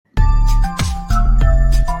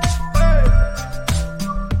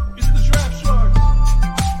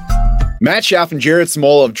Matt Schaff and Jared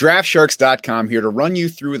Small of DraftSharks.com here to run you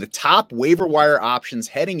through the top waiver wire options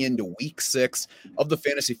heading into week 6 of the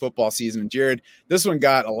fantasy football season. And Jared, this one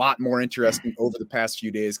got a lot more interesting over the past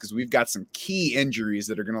few days because we've got some key injuries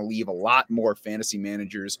that are going to leave a lot more fantasy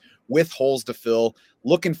managers with holes to fill,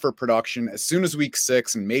 looking for production as soon as week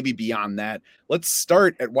 6 and maybe beyond that. Let's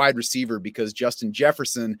start at wide receiver because Justin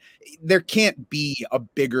Jefferson, there can't be a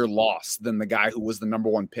bigger loss than the guy who was the number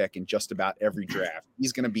 1 pick in just about every draft.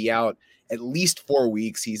 He's going to be out at least 4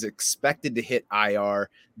 weeks. He's expected to hit IR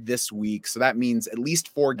this week. So that means at least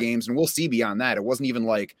 4 games, and we'll see beyond that. It wasn't even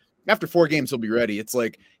like after 4 games, he'll be ready. It's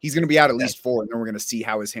like he's going to be out at least 4, and then we're going to see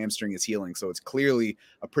how his hamstring is healing. So it's clearly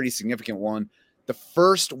a pretty significant one. The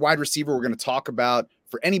first wide receiver we're going to talk about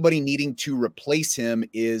for anybody needing to replace him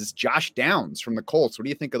is Josh Downs from the Colts. What do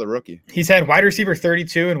you think of the rookie? He's had wide receiver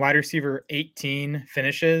 32 and wide receiver 18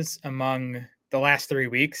 finishes among the last 3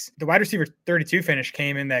 weeks. The wide receiver 32 finish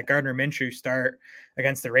came in that Gardner Minshew start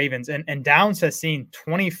against the Ravens. And Downs has seen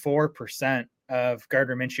 24% of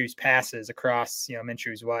Gardner Minshew's passes across,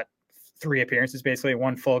 Minshew's 3 appearances, basically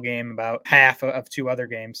 1 full game, about half of 2 other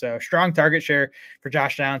games. So strong target share for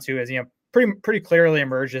Josh Downs, who has, pretty clearly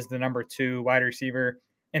emerged as the number 2 wide receiver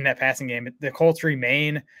in that passing game. The Colts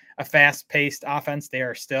remain a fast-paced offense. They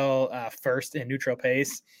are still first in neutral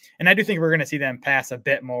pace. And I do think we're going to see them pass a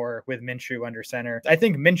bit more with Minshew under center. I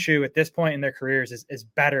think Minshew at this point in their careers is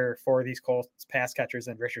better for these Colts pass catchers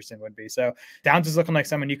than Richardson would be. So Downs is looking like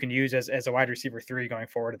someone you can use as a wide receiver 3 going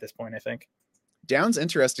forward at this point, I think. Downs,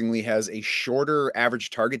 interestingly, has a shorter average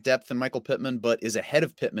target depth than Michael Pittman, but is ahead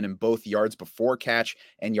of Pittman in both yards before catch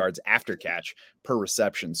and yards after catch per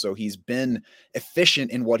reception. So he's been efficient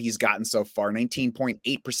in what he's gotten so far.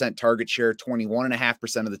 19.8% target share,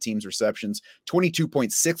 21.5% of the team's receptions,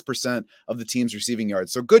 22.6% of the team's receiving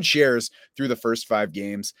yards. So good shares through the first 5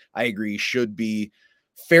 games. I agree, should be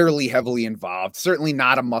fairly heavily involved. Certainly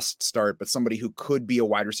not a must start, but somebody who could be a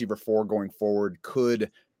wide receiver 4 going forward, could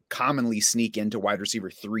commonly sneak into wide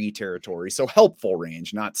receiver 3 territory. So helpful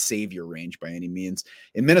range, not savior range by any means.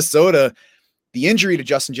 In Minnesota, the injury to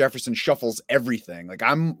Justin Jefferson shuffles everything. Like,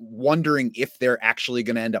 I'm wondering if they're actually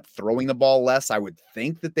going to end up throwing the ball less. I would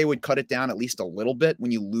think that they would cut it down at least a little bit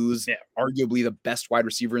when you lose arguably the best wide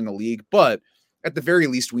receiver in the league. But at the very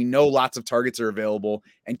least, we know lots of targets are available,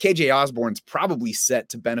 and KJ Osborne's probably set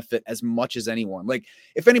to benefit as much as anyone. Like,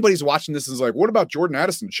 if anybody's watching this and is like, what about Jordan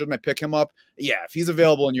Addison? Shouldn't I pick him up? Yeah, if he's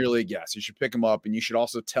available in your league, yes, you should pick him up. And you should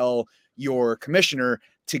also tell your commissioner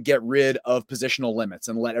to get rid of positional limits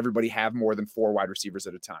and let everybody have more than 4 wide receivers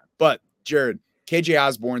at a time. But Jared, KJ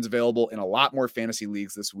Osborne's available in a lot more fantasy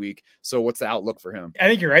leagues this week. So what's the outlook for him? I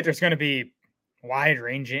think you're right. There's going to be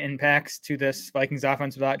wide-ranging impacts to this Vikings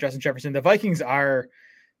offense without Justin Jefferson. The Vikings are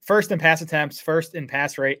first in pass attempts, first in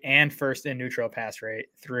pass rate, and first in neutral pass rate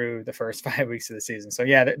through the first 5 weeks of the season. So,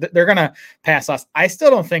 yeah, they're going to pass us. I still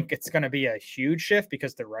don't think it's going to be a huge shift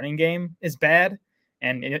because the running game is bad.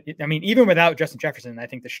 And, even without Justin Jefferson, I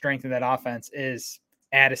think the strength of that offense is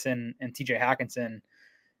Addison and TJ Hawkinson.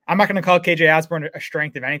 I'm not going to call KJ Osborne a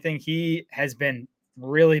strength of anything. He has been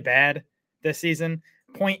really bad this season.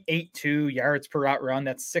 0.82 yards per route run.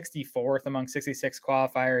 That's 64th among 66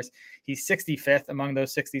 qualifiers. He's 65th among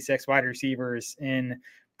those 66 wide receivers in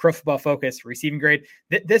Pro Football Focus receiving grade.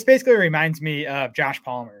 This basically reminds me of Josh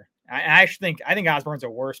Palmer. I think Osborne's a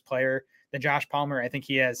worse player than Josh Palmer. I think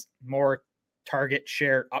he has more target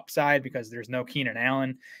share upside because there's no Keenan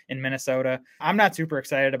Allen in Minnesota. I'm not super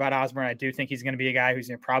excited about Osborne. I do think he's going to be a guy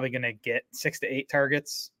who's probably going to get 6 to 8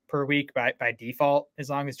 targets per week by default, as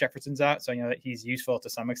long as Jefferson's out. So, that he's useful to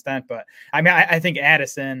some extent, but I think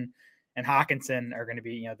Addison and Hawkinson are going to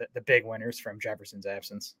be, the big winners from Jefferson's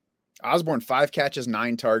absence. Osborne, 5 catches,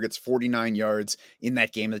 9 targets, 49 yards in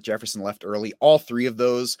that game that Jefferson left early. All 3 of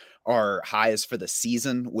those are highs for the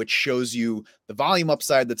season, which shows you the volume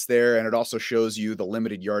upside that's there. And it also shows you the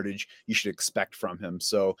limited yardage you should expect from him.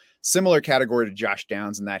 So similar category to Josh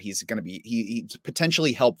Downs in that he's going to be, he's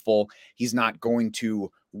potentially helpful. He's not going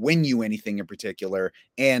to win you anything in particular.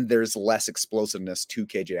 And there's less explosiveness to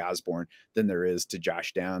KJ Osborne than there is to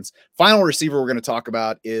Josh Downs. Final receiver we're going to talk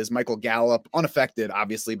about is Michael Gallup, unaffected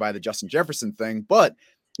obviously by the Justin Jefferson thing, but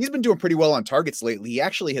he's been doing pretty well on targets lately. He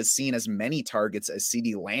actually has seen as many targets as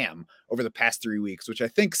CeeDee Lamb over the past 3 weeks, which I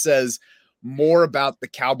think says more about the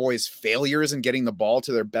Cowboys' failures in getting the ball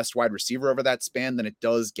to their best wide receiver over that span than it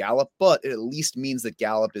does Gallup, but it at least means that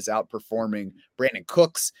Gallup is outperforming Brandon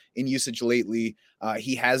Cooks in usage lately.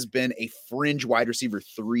 He has been a fringe wide receiver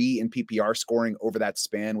 3 in PPR scoring over that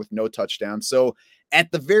span with no touchdowns. So at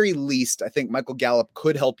the very least, I think Michael Gallup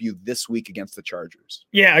could help you this week against the Chargers.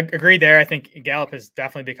 Yeah, agreed there. I think Gallup has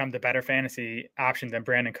definitely become the better fantasy option than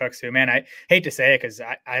Brandon Cooks, who, man, I hate to say it because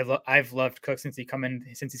I've loved Cooks since he's come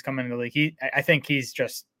into the league. I think he's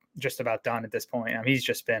just about done at this point. He's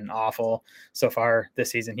just been awful so far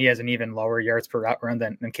this season. He has an even lower yards per route run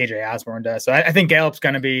than KJ Osborne does. So I think Gallup's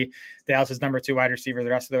going to be Dallas's number 2 wide receiver the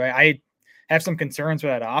rest of the way. I have some concerns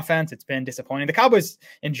with that offense. It's been disappointing. The Cowboys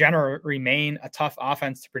in general remain a tough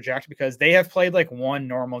offense to project because they have played like one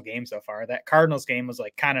normal game so far. That Cardinals game was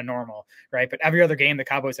like kind of normal, right? But every other game the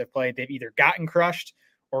Cowboys have played, they've either gotten crushed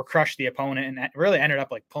or crushed the opponent and really ended up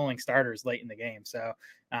like pulling starters late in the game. So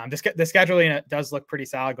the scheduling does look pretty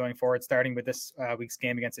solid going forward, starting with this week's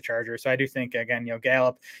game against the Chargers. So I do think, again,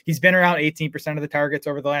 Gallup, he's been around 18% of the targets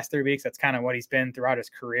over the last 3 weeks. That's kind of what he's been throughout his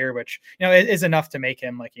career, which, it is enough to make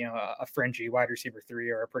him like, a fringy wide receiver 3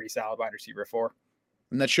 or a pretty solid wide receiver 4.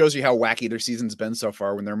 And that shows you how wacky their season's been so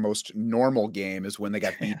far when their most normal game is when they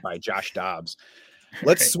got beat by Josh Dobbs.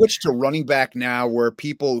 Let's switch to running back now, where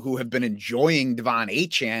people who have been enjoying Devon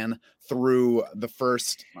Achane through the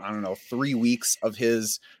first, 3 weeks of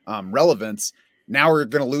his relevance, now we're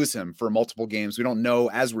going to lose him for multiple games. We don't know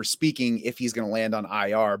as we're speaking if he's going to land on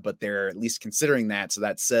IR, but they're at least considering that. So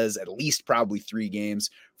that says at least probably 3 games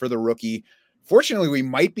for the rookie. Fortunately, we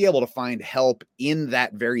might be able to find help in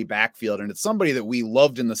that very backfield. And it's somebody that we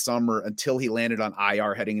loved in the summer until he landed on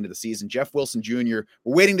IR heading into the season. Jeff Wilson Jr.,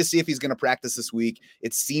 we're waiting to see if he's going to practice this week.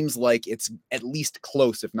 It seems like it's at least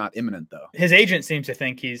close, if not imminent, though. His agent seems to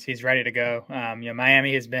think he's ready to go.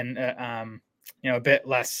 Miami has been, a bit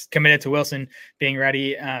less committed to Wilson being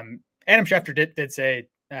ready. Adam Schefter did say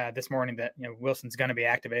this morning that Wilson's going to be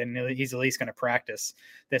activated and he's at least going to practice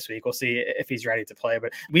this week. We'll see if he's ready to play.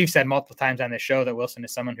 But we've said multiple times on this show that Wilson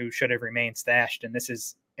is someone who should have remained stashed, and this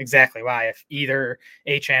is exactly why. If either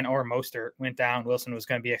Achane or Mostert went down, Wilson was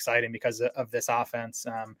going to be exciting because of this offense.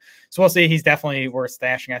 So we'll see. He's definitely worth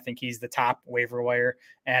stashing. I think he's the top waiver wire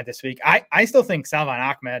ad this week. I still think Salvon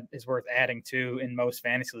Ahmed is worth adding to in most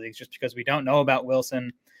fantasy leagues just because we don't know about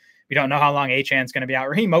Wilson. We don't know how long Achane's going to be out.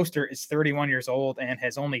 Raheem Mostert is 31 years old and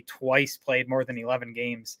has only twice played more than 11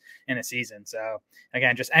 games in a season. So,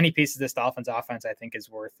 again, just any piece of this Dolphins offense I think is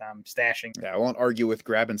worth stashing. Yeah, I won't argue with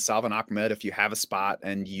grabbing Salvon Ahmed if you have a spot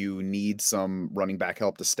and you need some running back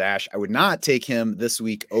help to stash. I would not take him this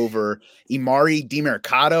week over Emari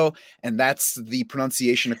Demercado, and that's the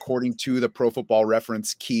pronunciation according to the Pro Football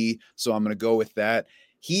Reference key, so I'm going to go with that.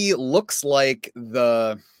 He looks like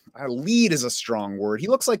lead is a strong word. He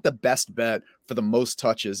looks like the best bet for the most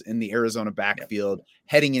touches in the Arizona backfield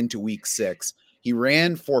heading into week 6. He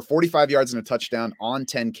ran for 45 yards and a touchdown on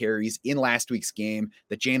 10 carries in last week's game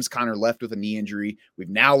that James Conner left with a knee injury. We've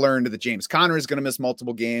now learned that James Conner is going to miss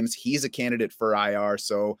multiple games. He's a candidate for IR,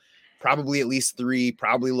 so probably at least 3,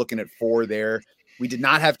 probably looking at 4 there. We did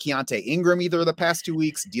not have Keontae Ingram either of the past 2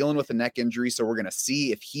 weeks, dealing with a neck injury, so we're going to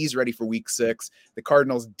see if he's ready for week 6. The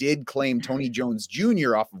Cardinals did claim Tony Jones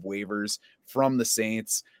Jr. off of waivers from the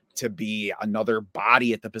Saints to be another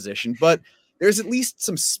body at the position, but there's at least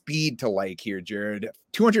some speed to like here, Jared.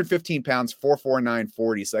 215 pounds, 4.49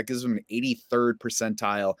 40, so that gives him an 83rd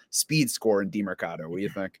percentile speed score in Demercado. What do you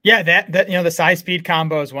think? Yeah, that the size speed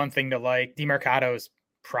combo is one thing to like. Demercado is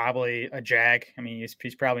probably a jag. I mean,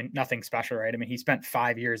 he's probably nothing special, right? I mean, he spent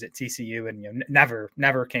 5 years at TCU and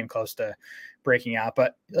never came close to breaking out.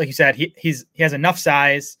 But like you said, he has enough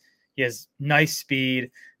size. He has nice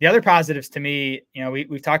speed. The other positives to me,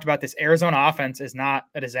 we've talked about this. Arizona offense is not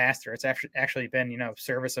a disaster. It's actually been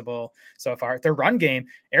serviceable so far. Their run game,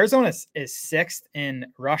 Arizona is 6th in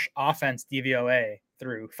rush offense DVOA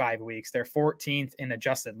through 5 weeks. They're 14th in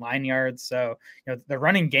adjusted line yards. So the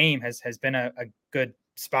running game has been a good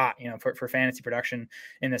spot, for fantasy production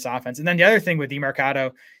in this offense. And then the other thing with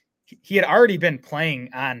Demercado, he had already been playing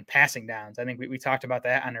on passing downs. I think we talked about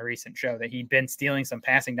that on a recent show, that he'd been stealing some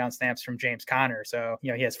passing down snaps from James Conner. So,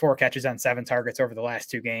 he has 4 catches on 7 targets over the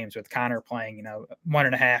last 2 games, with Conner playing,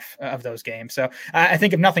 1.5 of those games. So I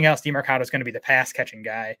think if nothing else, Demercado is going to be the pass catching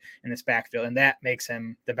guy in this backfield, and that makes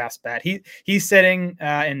him the best bet. He's sitting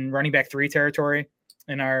in running back 3 territory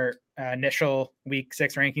in our initial week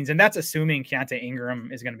 6 rankings. And that's assuming Keontae Ingram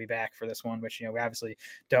is going to be back for this one, which, we obviously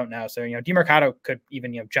don't know. So, Demercado could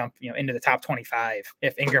even, jump, into the top 25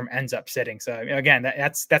 if Ingram ends up sitting. So again,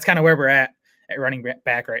 that's kind of where we're at running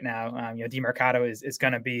back right now. Demercado is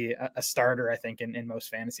going to be a starter, I think, in most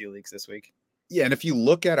fantasy leagues this week. Yeah, and if you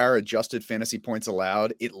look at our adjusted fantasy points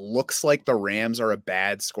allowed, it looks like the Rams are a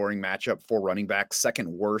bad scoring matchup for running backs, second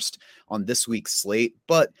worst on this week's slate,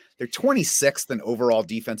 but they're 26th in overall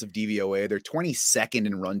defensive DVOA. They're 22nd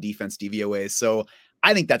in run defense DVOA. So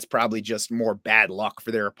I think that's probably just more bad luck for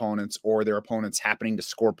their opponents, or their opponents happening to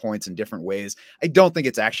score points in different ways. I don't think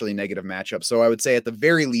it's actually a negative matchup. So I would say at the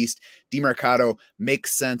very least, DeMarcado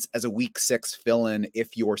makes sense as a week 6 fill-in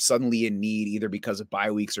if you're suddenly in need, either because of bye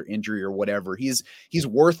weeks or injury or whatever. He's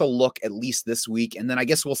worth a look at least this week. And then I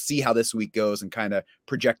guess we'll see how this week goes and kind of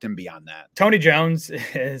project him beyond that. Tony Jones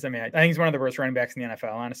is, I think he's one of the worst running backs in the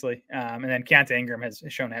NFL, honestly. And then Keontae Ingram has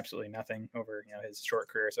shown absolutely nothing over his short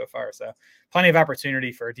career so far. So plenty of opportunity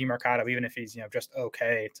for DeMarcado, even if he's just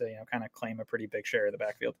okay, to kind of claim a pretty big share of the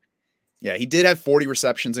backfield. Yeah, he did have 40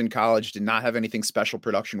 receptions in college, did not have anything special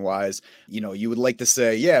production-wise. You would like to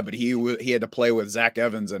say, yeah, but he had to play with Zach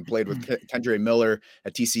Evans and played with Kendre Miller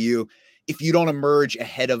at TCU. If you don't emerge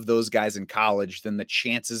ahead of those guys in college, then the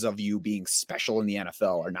chances of you being special in the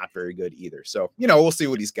NFL are not very good either. So, we'll see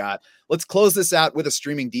what he's got. Let's close this out with a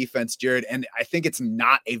streaming defense, Jared. And I think it's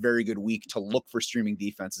not a very good week to look for streaming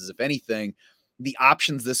defenses. If anything, the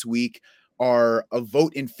options this week are a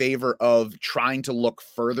vote in favor of trying to look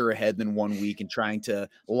further ahead than 1 week and trying to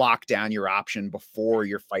lock down your option before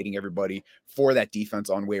you're fighting everybody for that defense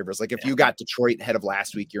on waivers. Like if you got Detroit ahead of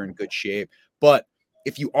last week, you're in good shape. But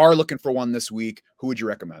if you are looking for one this week, who would you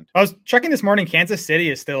recommend? I was checking this morning. Kansas City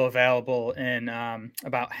is still available in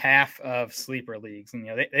about half of sleeper leagues, and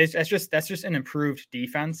that's just an improved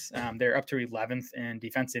defense. They're up to 11th in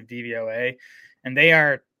defensive DVOA, and they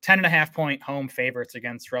are 10.5 point home favorites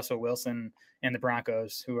against Russell Wilson and the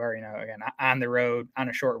Broncos, who are, again, on the road on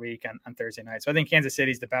a short week on Thursday night. So I think Kansas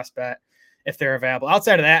City's the best bet if they're available.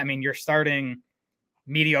 Outside of that, you're starting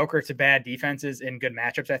mediocre to bad defenses in good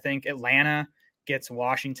matchups. I think Atlanta gets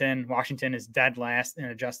Washington. Washington is dead last in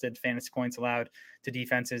adjusted fantasy points allowed to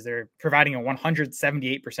defenses. They're providing a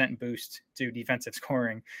 178% boost to defensive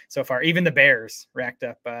scoring so far. Even the Bears racked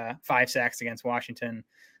up 5 sacks against Washington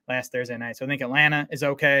last Thursday night. So I think Atlanta is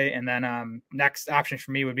okay. And then next option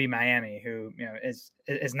for me would be Miami, who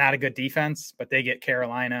is not a good defense, but they get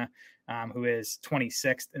Carolina, who is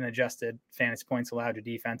 26th in adjusted fantasy points allowed to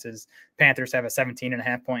defenses. Panthers have a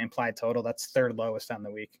 17.5 point implied total. That's third lowest on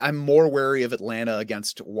the week. I'm more wary of Atlanta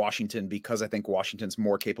against Washington because I think Washington's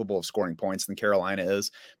more capable of scoring points than Carolina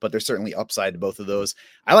is, but there's certainly upside to both of those.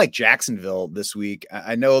 I like Jacksonville this week.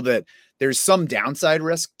 I know that there's some downside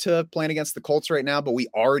risk to playing against the Colts right now, but we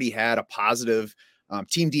already had a positive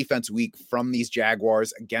team defense week from these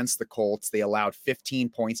Jaguars against the Colts. They allowed 15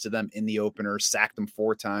 points to them in the opener, sacked them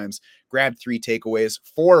 4 times, grabbed 3 takeaways.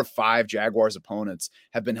 4 of 5 Jaguars opponents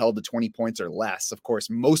have been held to 20 points or less. Of course,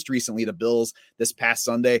 most recently the Bills this past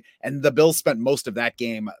Sunday, and the Bills spent most of that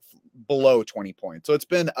game below 20 points. So it's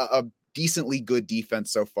been a decently good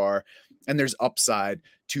defense so far, and there's upside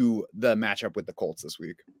to the matchup with the Colts this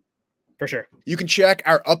week. For sure. You can check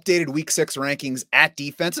our updated week 6 rankings at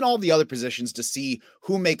defense and all the other positions to see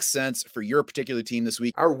who makes sense for your particular team this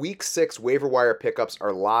week. Our week 6 waiver wire pickups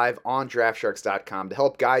are live on draftsharks.com to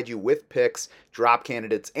help guide you with picks, drop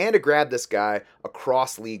candidates, and to grab this guy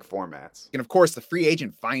across league formats. And of course, the free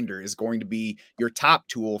agent finder is going to be your top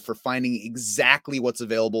tool for finding exactly what's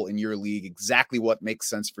available in your league, exactly what makes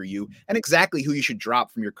sense for you, and exactly who you should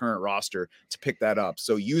drop from your current roster to pick that up.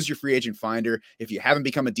 So use your free agent finder. If you haven't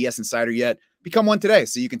become a DS Insider yet, become one today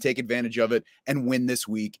so you can take advantage of it and win this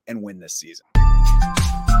week and win this season.